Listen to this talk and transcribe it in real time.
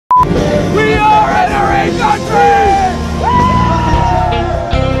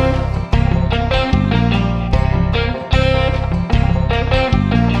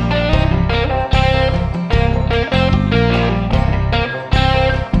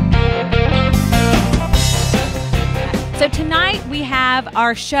So tonight we have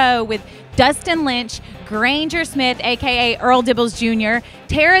our show with Dustin Lynch, Granger Smith, a.k.a. Earl Dibbles Jr.,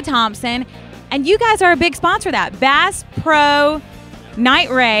 Tara Thompson, and you guys are a big sponsor of that. Bass Pro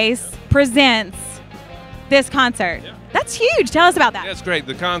Night Race presents this concert. Yeah. That's huge. Tell us about that. Yeah, it's great.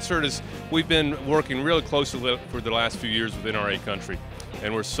 The concert is, we've been working really closely for the last few years with NRA Country,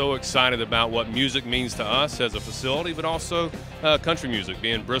 and we're so excited about what music means to us as a facility, but also country music,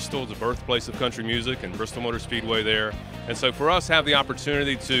 being Bristol, the birthplace of country music, and Bristol Motor Speedway there. And so for us, have the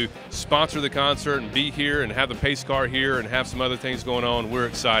opportunity to sponsor the concert and be here and have the pace car here and have some other things going on, we're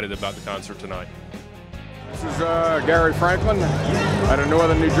excited about the concert tonight. This is Gary Franklin out of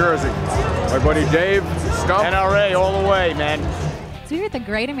Northern New Jersey. My buddy Dave Stump. NRA all the way, man. So we're at the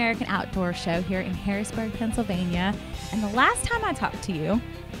Great American Outdoor Show here in Harrisburg, Pennsylvania. And the last time I talked to you,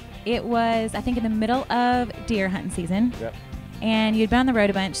 it was, I think, in the middle of deer hunting season. Yep. And you'd been on the road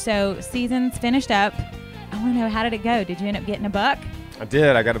a bunch. So season's finished up. I want to know, how did it go? Did you end up getting a buck? I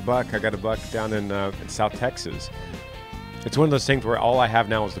did. I got a buck. I got a buck down in South Texas. It's one of those things where all I have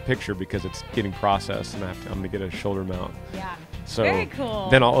now is the picture because it's getting processed, and I'm going to get a shoulder mount. Yeah. So very cool.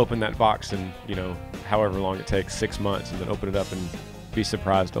 Then I'll open that box in, however long it takes, 6 months, and then open it up and be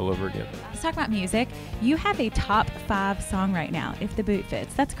surprised all over again. Let's talk about music. You have a top 5 song right now, If the Boot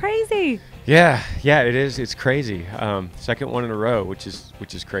Fits. That's crazy. Yeah, it is. It's crazy. Second one in a row, which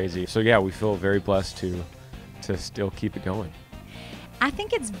is crazy. So yeah, we feel very blessed to still keep it going. I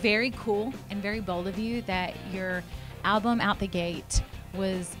think it's very cool and very bold of you that your album out the gate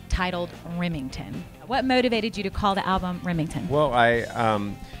was titled Remington. What motivated you to call the album Remington? Well,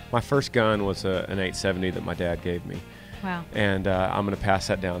 my first gun was an 870 that my dad gave me. Wow. And I'm going to pass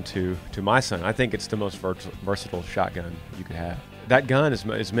that down to my son. I think it's the most versatile shotgun you could have. That gun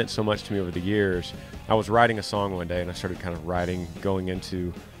has meant so much to me over the years. I was writing a song one day, and I started kind of going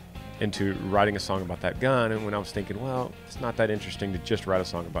into writing a song about that gun. And when I was thinking, well, it's not that interesting to just write a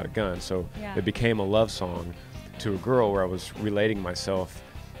song about a gun. So It became a love song to a girl where I was relating myself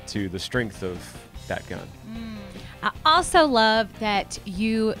to the strength of that gun. I also love that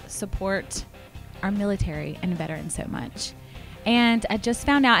you support our military and veterans so much. And I just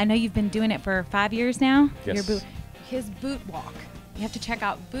found out, I know you've been doing it for 5 years now. Yes. His boot walk. You have to check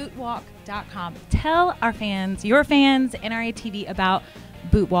out bootwalk.com. Tell our fans, your fans, NRA TV, about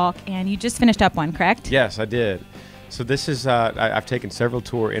Boot Walk. And you just finished up one, correct? Yes, I did. So this is, I've taken several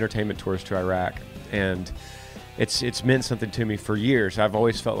entertainment tours to Iraq, and it's meant something to me for years. I've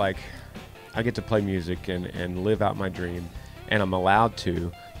always felt like I get to play music and live out my dream, and I'm allowed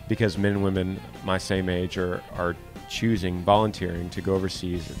to, because men and women my same age are volunteering to go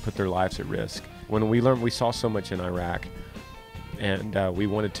overseas and put their lives at risk. When we saw so much in Iraq, and we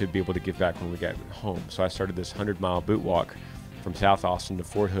wanted to be able to give back when we got home. So I started this 100-mile boot walk from South Austin to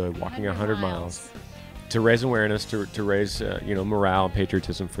Fort Hood, walking 100 miles to raise awareness, to raise morale and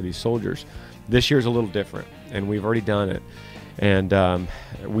patriotism for these soldiers. This year's a little different, and we've already done it. And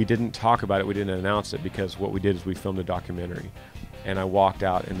we didn't talk about it, we didn't announce it, because what we did is we filmed a documentary. And I walked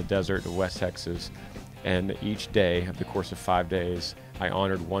out in the desert of West Texas, and each day, of the course of 5 days, I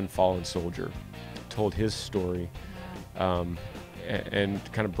honored one fallen soldier, told his story, and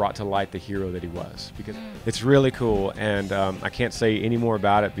kind of brought to light the hero that he was, because it's really cool. And I can't say any more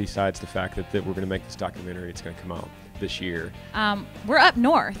about it besides the fact that we're going to make this documentary. It's going to come out this year. We're up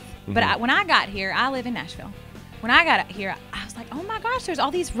north, but when I got here, I live in Nashville. When I got here, I was like, oh my gosh, there's all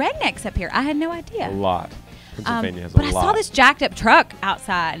these rednecks up here. I had no idea. A lot. Pennsylvania has a lot. But I saw this jacked up truck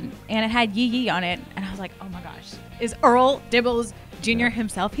outside, and it had Yee Yee on it, and I was like, oh my gosh, is Earl Dibbles Jr.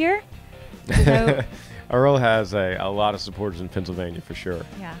 himself here? So, Earl has a lot of supporters in Pennsylvania for sure.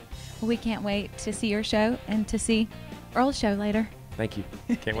 Yeah. Well, we can't wait to see your show and to see Earl's show later. Thank you.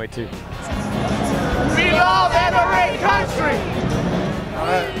 Can't wait too. We love NRA Country.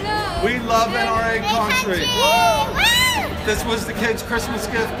 We love NRA Country. This was the kids' Christmas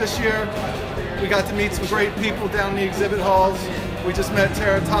gift this year. We got to meet some great people down in the exhibit halls. We just met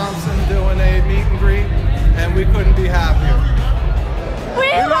Tara Thompson doing a meet and greet, and we couldn't be happier.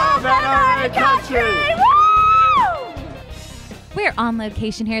 We love NRA Country! Woo! We're on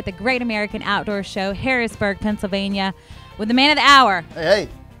location here at the Great American Outdoor Show, Harrisburg, Pennsylvania, with the man of the hour, Hey.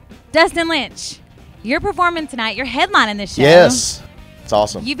 Dustin Lynch. You're performing tonight. You're headlining this show. Yes. It's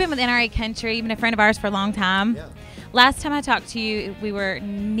awesome. You've been with NRA Country. You've been a friend of ours for a long time. Yeah. Last time I talked to you, we were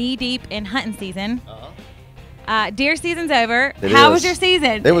knee-deep in hunting season. Deer season's over. How was your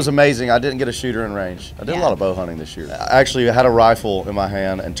season? It was amazing. I didn't get a shooter in range. I did a lot of bow hunting this year. I actually had a rifle in my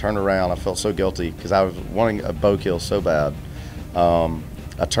hand and turned around. I felt so guilty because I was wanting a bow kill so bad.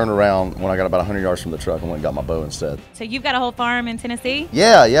 I turned around when I got about 100 yards from the truck and went and got my bow instead. So you've got a whole farm in Tennessee?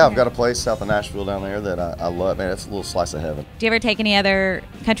 Yeah, I've got a place south of Nashville down there that I love. Man, it's a little slice of heaven. Do you ever take any other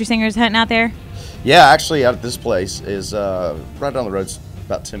country singers hunting out there? Yeah, actually, out at this place is right down the road,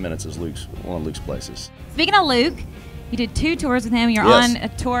 about 10 minutes is one of Luke's places. Speaking of Luke, you did 2 tours with him. You're Yes. on a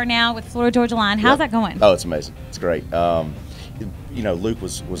tour now with Florida Georgia Line. How's that going? Oh, it's amazing. It's great. You know, Luke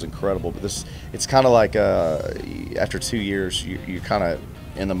was incredible, but it's kind of like after 2 years, you're kind of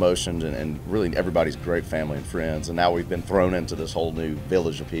in the motion, and really everybody's great family and friends, and now we've been thrown into this whole new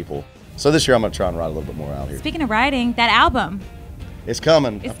village of people. So this year I'm going to try and ride a little bit more out here. Speaking of writing, that album. It's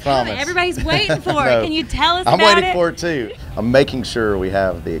coming, It's I coming. promise. Everybody's waiting for No, it. Can you tell us I'm about waiting it? for it too. I'm making sure we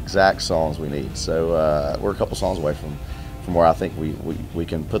have the exact songs we need. So we're a couple songs away from where I think we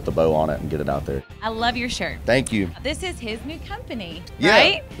can put the bow on it and get it out there. I love your shirt. Thank you. This is his new company, Yeah,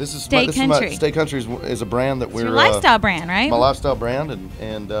 right? this is State Country. State Country is a brand that It's we're your lifestyle brand, right? my lifestyle brand,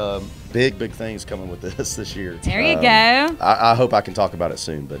 and big things coming with this year. There you go. I hope I can talk about it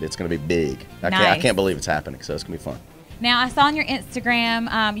soon, but it's going to be big. I Nice. can't believe it's happening, so it's going to be fun. Now, I saw on your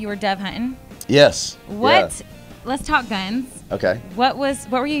Instagram you were dove hunting. Yes. What? Yeah. Let's talk guns. Okay. What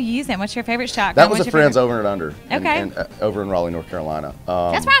were you using? What's your favorite shotgun? That was What's a your friend's favorite- over and under. Okay. Over in Raleigh, North Carolina.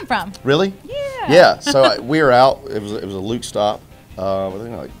 That's where I'm from. Really? Yeah. Yeah. So we were out. It was a Luke stop.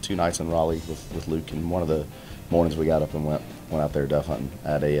 Like 2 nights in Raleigh with Luke, and one of the mornings we got up and went out there dove hunting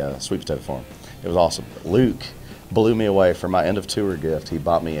at a sweet potato farm. It was awesome. Luke blew me away for my end of tour gift. He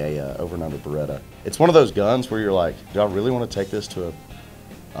bought me a over and under Beretta. It's one of those guns where you're like, do I really want to take this to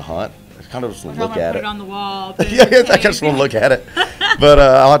a hunt? I kind of just want to look at it. Put it on the wall. Yeah, I just want to look at it. But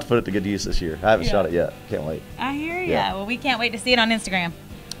I'll have to put it to good use this year. I haven't shot it yet. Can't wait. I hear ya. Yeah. Well, we can't wait to see it on Instagram.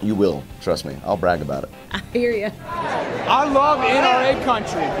 You will. Trust me. I'll brag about it. I hear ya. I love NRA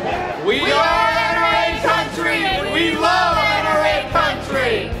Country. We are NRA Country. We love NRA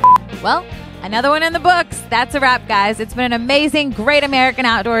Country. Well, another one in the books. That's a wrap, guys. It's been an amazing, great American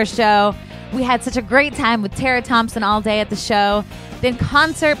Outdoors show. We had such a great time with Tara Thompson all day at the show. Then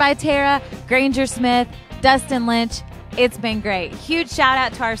concert by Tara, Granger Smith, Dustin Lynch. It's been great. Huge shout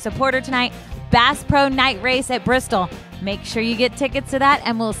out to our supporter tonight, Bass Pro Night Race at Bristol. Make sure you get tickets to that,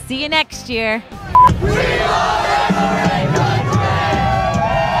 and we'll see you next year. We love NRA